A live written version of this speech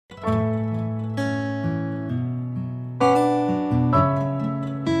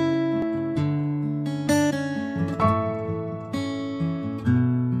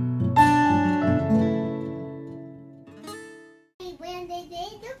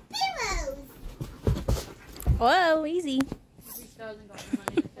Whoa, easy.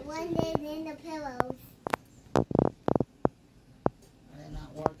 One is in the pillows. They're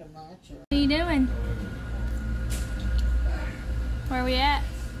not working much. Or... What are you doing? Where are we at?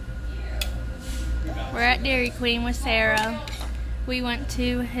 We're at Dairy Queen with Sarah. We went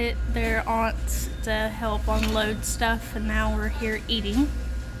to hit their aunts to help unload stuff, and now we're here eating.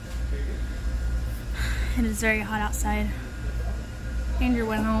 It is very hot outside. Andrew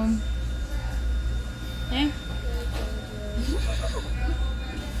went home. Yeah?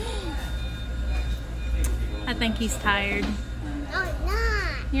 I think he's tired. No, I'm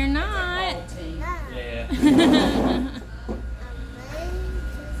not. You're not. Yeah.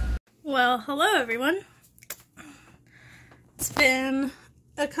 Well, hello everyone. It's been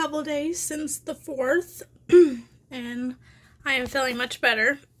a couple days since the 4th, and I am feeling much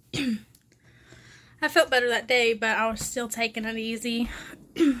better. I felt better that day, but I was still taking it easy.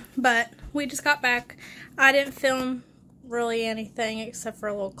 But we just got back. I didn't film really anything except for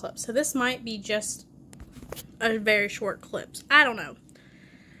a little clip, so this might be just a very short clip. I don't know.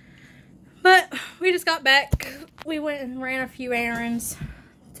 But we just got back. We went and ran a few errands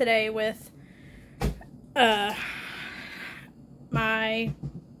today with my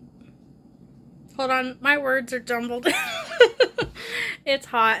words are jumbled. It's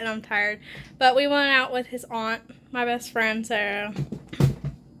hot and I'm tired. But we went out with his aunt, my best friend Sarah.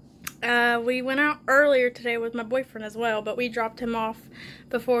 We went out earlier today with my boyfriend as well, but we dropped him off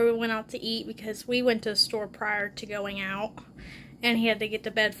before we went out to eat because we went to the store prior to going out and he had to get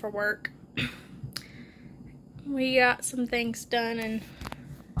to bed for work. We got some things done and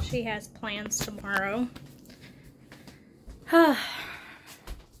she has plans tomorrow. I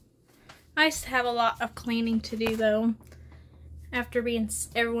used to have a lot of cleaning to do though. After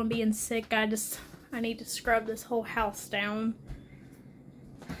everyone being sick, I need to scrub this whole house down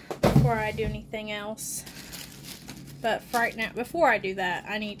before I do anything else. But for right now, before I do that,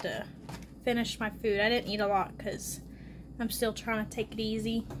 I need to finish my food. I didn't eat a lot because I'm still trying to take it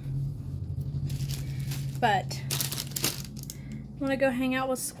easy. But I'm gonna go hang out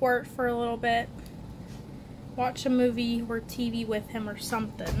with Squirt for a little bit. Watch a movie or TV with him or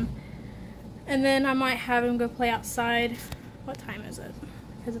something. And then I might have him go play outside. What time is it?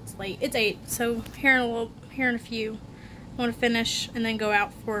 Because it's late. It's 8. So here in a few, I want to finish and then go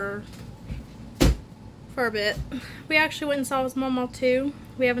out for a bit. We actually went and saw his mama too.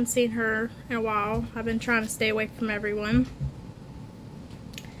 We haven't seen her in a while. I've been trying to stay away from everyone.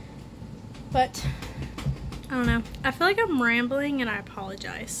 But I don't know. I feel like I'm rambling and I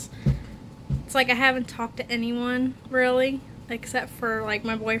apologize. It's like I haven't talked to anyone really, except for like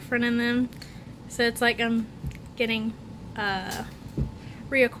my boyfriend and them. So it's like I'm getting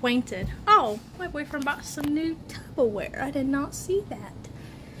reacquainted. Oh, my boyfriend bought some new Tupperware. I did not see that.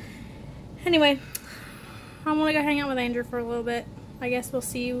 Anyway, I'm gonna go hang out with Andrew for a little bit. I guess we'll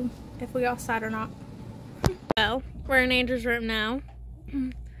see if we go outside or not. Well, we're in Andrew's room now.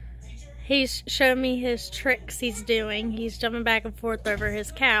 He's showing me his tricks he's doing. He's jumping back and forth over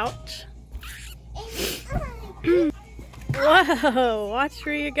his couch. Whoa, watch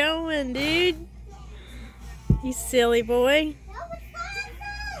where you're going, dude. You silly boy.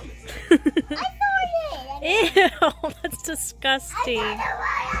 Ew, that's disgusting.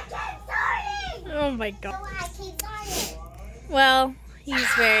 Oh my god. Well,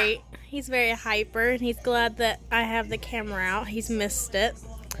 he's very hyper and he's glad that I have the camera out. He's missed it.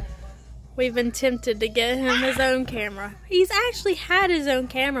 We've been tempted to get him his own camera. He's actually had his own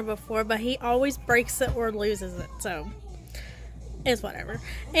camera before, but he always breaks it or loses it, so it's whatever.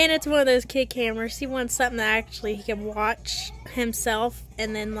 And it's one of those kid cameras. He wants something that actually he can watch himself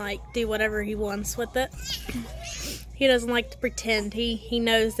and then like do whatever he wants with it. He doesn't like to pretend. He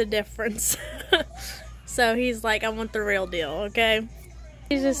knows the difference. So he's like, I want the real deal, okay?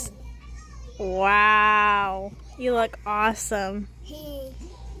 He's just, wow, you look awesome.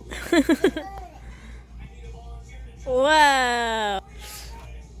 Whoa.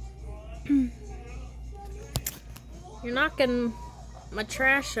 You're knocking my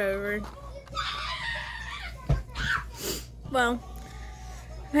trash over. Well,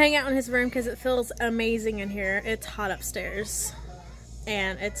 I hang out in his room because it feels amazing in here. It's hot upstairs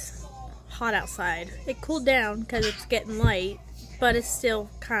and it's hot outside. It cooled down because it's getting late, but it's still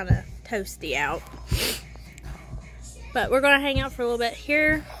kind of toasty out. But we're going to hang out for a little bit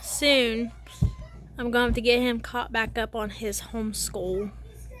here soon. I'm going to have to get him caught back up on his homeschool.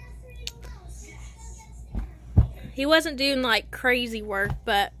 He wasn't doing like crazy work,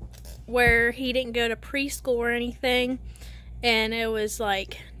 but where he didn't go to preschool or anything, and it was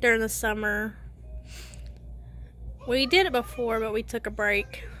like during the summer We did it before, but we took a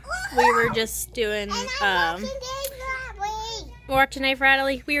break. We were just doing, watching A for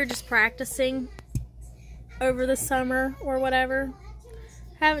Adley. We were just practicing over the summer or whatever.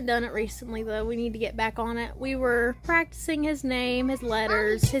 Haven't done it recently, though. We need to get back on it. We were practicing his name, his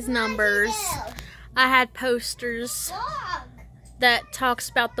letters, his numbers. I had posters that talks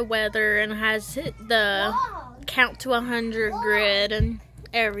about the weather and has the count to 100 grid and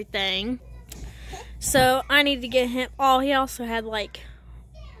everything. So I need to get him. Oh, he also had like,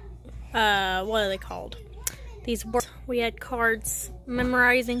 what are they called? These words. We had cards,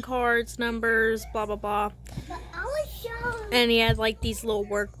 memorizing cards, numbers, blah blah blah. And he had like these little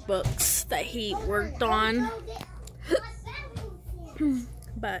workbooks that he worked on.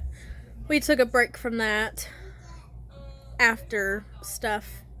 But we took a break from that. After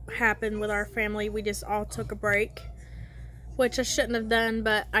stuff happened with our family, we just all took a break, which I shouldn't have done,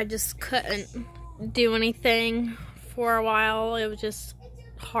 but I just couldn't do anything for a while. It was just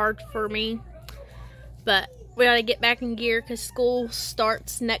hard for me, but we gotta get back in gear because school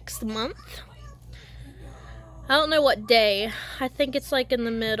starts next month. I don't know what day. I think it's like in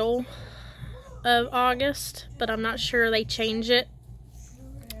the middle of August, but I'm not sure. They change it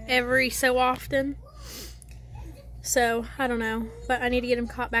every so often. So, I don't know. But I need to get him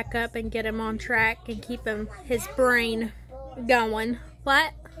caught back up and get him on track and keep his brain going.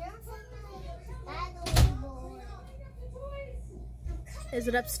 What? Is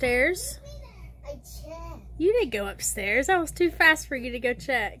it upstairs? You didn't go upstairs. That was too fast for you to go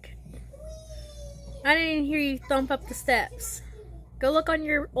check. I didn't even hear you thump up the steps. Go look on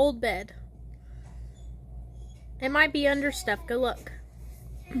your old bed. It might be under stuff. Go look.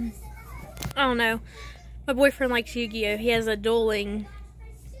 I don't know. My boyfriend likes Yu-Gi-Oh! He has a dueling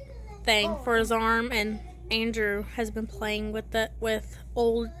thing for his arm, and Andrew has been playing with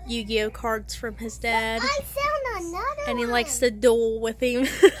old Yu-Gi-Oh! Cards from his dad. I found another and he one. likes to duel with him.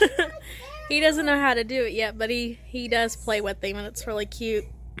 He doesn't know how to do it yet, but he does play with him, and it's really cute.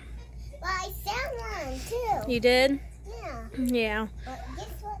 But I found one too. You did? Yeah. Yeah. But guess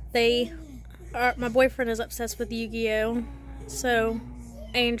what? My boyfriend is obsessed with Yu-Gi-Oh! So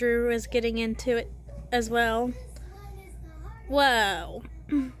Andrew is getting into it as well. Whoa.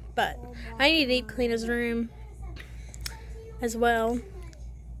 But I need to deep clean his room as well.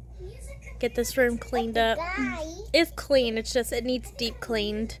 Get this room cleaned up. It's clean, it's just it needs deep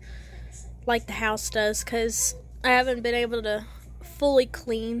cleaned like the house does, because I haven't been able to fully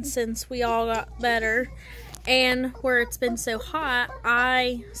clean since we all got better. And where it's been so hot,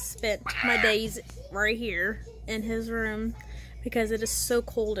 I spent my days right here in his room because it is so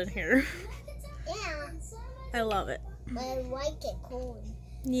cold in here. Yeah. I love it. But I like it cold.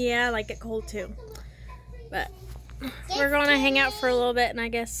 Yeah, I like it cold too. But we're going to hang out for a little bit, and I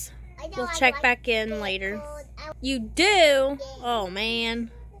guess we'll check back in later. You do? Oh, man.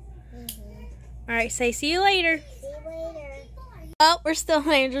 Alright, say see you later. See you later. Oh, we're still in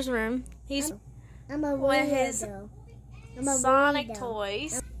Andrew's room. He's I'm a with his weirdo. I'm a Sonic weirdo.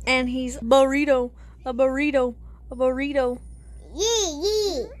 toys. And he's a burrito.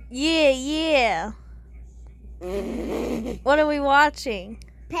 Yeah. Yeah. What are we watching?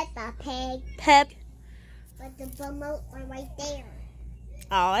 Peppa Pig. But the remote are right there.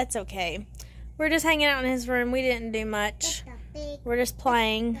 Oh, that's okay. We're just hanging out in his room. We didn't do much. Peppa Pig. We're just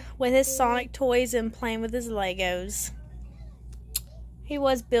playing with his Sonic toys and playing with his Legos. He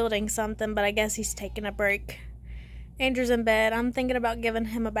was building something, but I guess he's taking a break. Andrew's in bed. I'm thinking about giving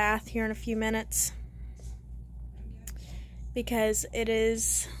him a bath here in a few minutes, because it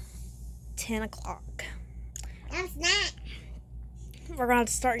is 10 o'clock. That's not. We're going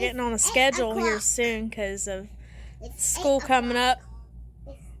to start getting on a schedule here soon because of It's school 8 coming o'clock.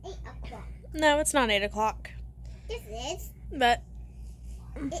 up. It's 8 o'clock. No, it's not 8 o'clock. This is. But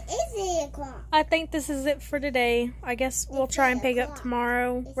It is 8 o'clock. I think this is it for today. I guess we'll try and pick up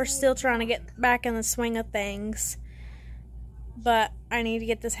tomorrow. We're still trying to get back in the swing of things. But I need to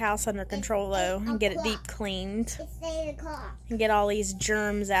get this house under control, though, and get it deep cleaned. It's 8 o'clock. And get all these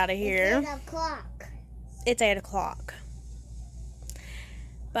germs out of here. It's 8 o'clock. It's 8 o'clock.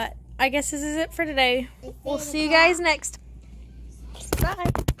 But I guess this is it for today. We'll see you guys next.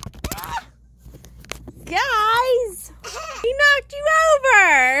 Bye. Guys! He knocked you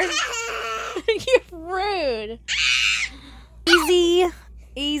over! You're rude.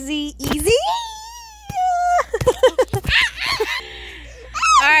 Easy.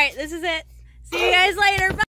 Alright, this is it. See you guys later. Bye.